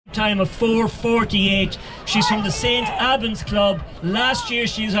Time of 4:48. She's from the St. Albans Club. Last year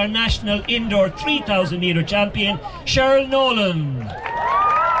she's our national indoor 3,000 metre champion, Cheryl Nolan.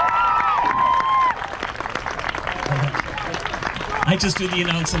 I just do the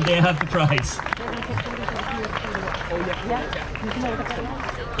announcing, they have the prize.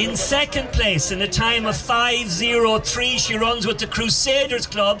 In second place, in a time of 5:03, she runs with the Crusaders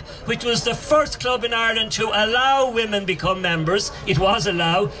Club, which was the first club in Ireland to allow women become members. It was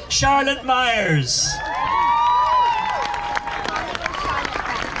allowed. Charlotte Myers.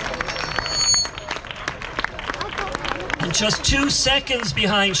 And just 2 seconds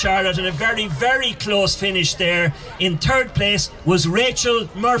behind Charlotte, and a very, very close finish there. In third place was Rachel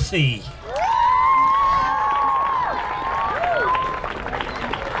Murphy.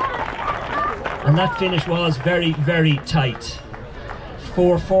 And that finish was very, very tight.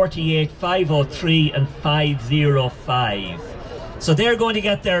 4:48, 5:03 and 5:05. So they're going to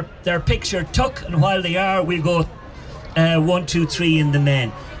get their picture took, and while they are, we'll go 1, 2, 3 in the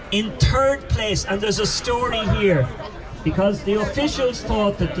men. In third place, and there's a story here, because the officials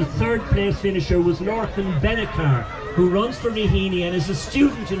thought that the third place finisher was Lorcan Benacar, who runs for Raheny and is a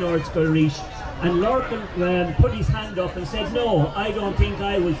student in Ard Scoil. And Lorcan put his hand up and said, "No, I don't think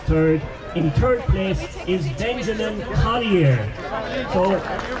I was third. In third place is Benjamin Collier." So,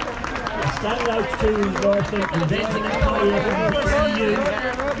 stand out to Lorcan, and Benjamin Collier from the EU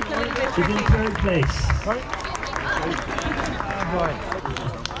is in third place.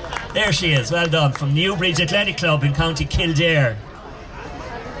 There she is, well done, from Newbridge Athletic Club in County Kildare.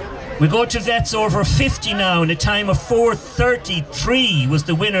 We go to vets over 50 now, in a time of 4:33 was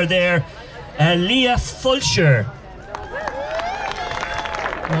the winner there. Leah Fulcher.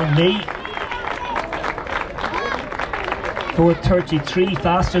 Lee. 4:33,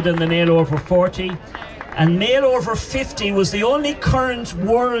 faster than the male over 40. And male over 50 was the only current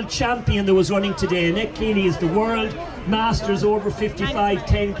world champion that was running today. Nick Keeley is the world masters over 55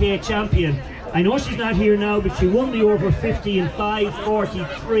 10k champion. I know she's not here now, but she won the over 50 in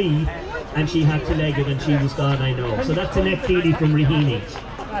 5:43, and she had to leg it and she was gone, I know. So that's Nick Keeley from Raheny.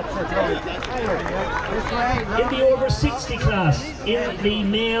 In the over 60 class, in the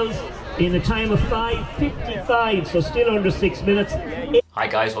males, in a time of 5:55, so still under 6 minutes. Hi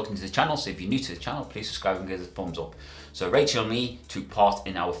guys, welcome to the channel. So if you're new to the channel, please subscribe and give us a thumbs up. So Rachel and me took part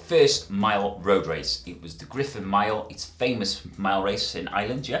in our first mile road race. It was the Griffith mile. It's a famous mile race in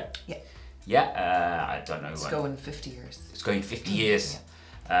Ireland, yeah? Yeah. Yeah, I don't know. It's going 50 years. It's going 50 years.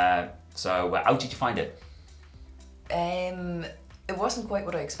 Yeah. So how did you find it? It wasn't quite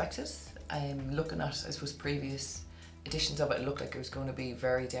what I expected. Looking at, I suppose, previous editions of it, it looked like it was going to be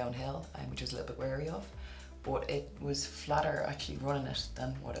very downhill, which I was a little bit wary of. But it was flatter actually running it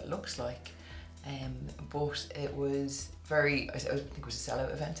than what it looks like. But it was very, I think it was a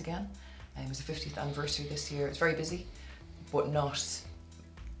sellout event again. It was the 50th anniversary this year. It was very busy, but not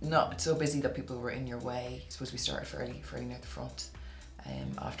so busy that people were in your way. I suppose we started fairly near the front.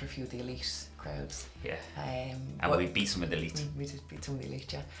 After a few of the elite crowds. Yeah. And we beat some of the elite. We did beat some of the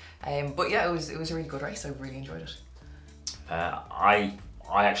elite, yeah. But yeah, it was a really good race. I really enjoyed it. I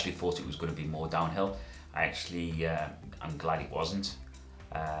actually thought it was going to be more downhill. I'm glad it wasn't.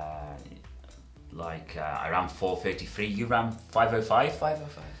 I ran 4:33. You ran 5:05.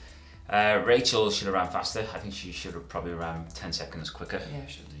 5:05. Rachel should have ran faster. I think she should have probably ran 10 seconds quicker. Yeah,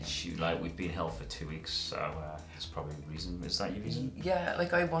 should. Yeah. We've been held for 2 weeks, so that's probably the reason. Is that your reason? Yeah, I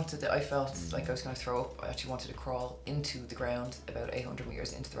felt like I was going to throw up. I actually wanted to crawl into the ground about 800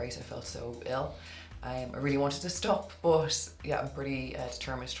 meters into the race. I felt so ill. I really wanted to stop, but yeah, I'm pretty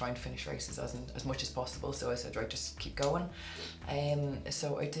determined to try and finish races as much as possible. So I said, right, just keep going.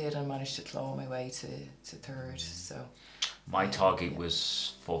 So I did, and managed to claw my way to third. So my target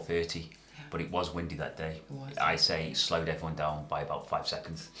was 4:30, but it was windy that day. It was. I say slowed everyone down by about 5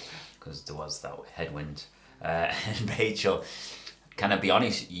 seconds because there was that headwind. And Rachel, can I be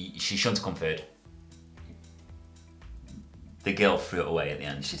honest, she shouldn't have come third. The girl threw it away at the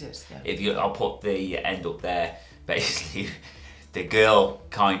end. She did, yeah. I'll put the end up there. Basically, the girl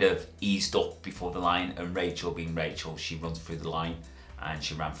kind of eased up before the line, and Rachel, being Rachel, she runs through the line, and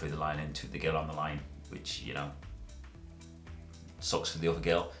she ran through the line into the girl on the line, which, you know, sucks for the other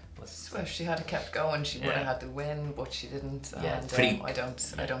girl. But well, if she had kept going, she would have had the win, but she didn't. Yeah, and I don't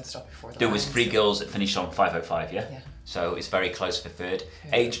stop before the There line, was 3 girls that finished on 5:05, yeah? Yeah. So it's very close for third.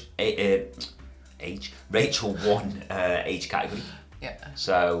 Yeah. Rachel won age category. Yeah.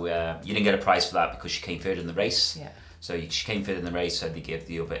 So you didn't get a prize for that because she came third in the race. Yeah. So she came third in the race, so they gave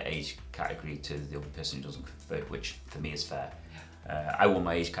the other age category to the other person who doesn't come third, which for me is fair. I won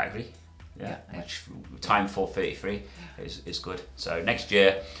my age category. Yeah, which time 4:33 is good. So next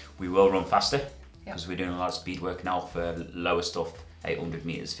year we will run faster because we're doing a lot of speed work now for lower stuff, 800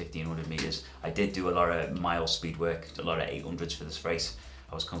 meters, 1500 meters. I did do a lot of mile speed work, a lot of 800s for this race.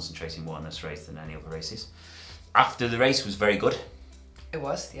 I was concentrating more on this race than any other races. After the race was very good. It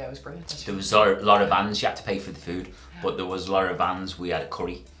was, yeah, it was brilliant. There was a lot of vans. You had to pay for the food, but there was a lot of vans. We had a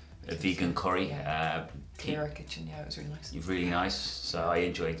curry, a vegan curry. Clear kitchen, yeah, it was really nice. Really nice. So I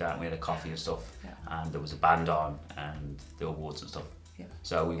enjoyed that. We had a coffee and stuff, and there was a band on, and the awards and stuff. Yeah.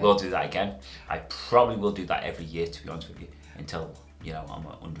 So we will do that again. I probably will do that every year, to be honest with you, until I'm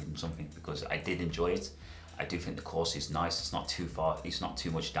 100 and something, because I did enjoy it. I do think the course is nice. It's not too far. It's not too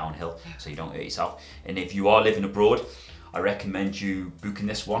much downhill, so you don't hurt yourself. And if you are living abroad, I recommend you booking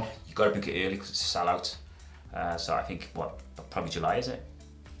this one. You got to book it early because it's a sellout. So I think probably July, is it?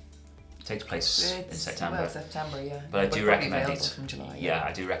 It takes place in September. Well, September, yeah. But I do recommend it. From July, yeah,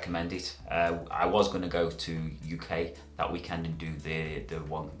 I do recommend it. I was going to go to UK that weekend and do the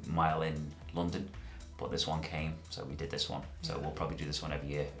 1 mile in London, but this one came, so we did this one. So we'll probably do this one every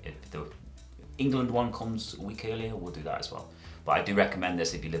year. If the England one comes a week earlier, we'll do that as well. But I do recommend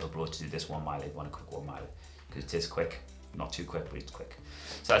this if you live abroad to do this 1 mile, if you want a quick 1 mile, because it is quick. Not too quick, but it's quick.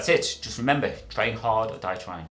 So that's it. Just remember, train hard or die trying.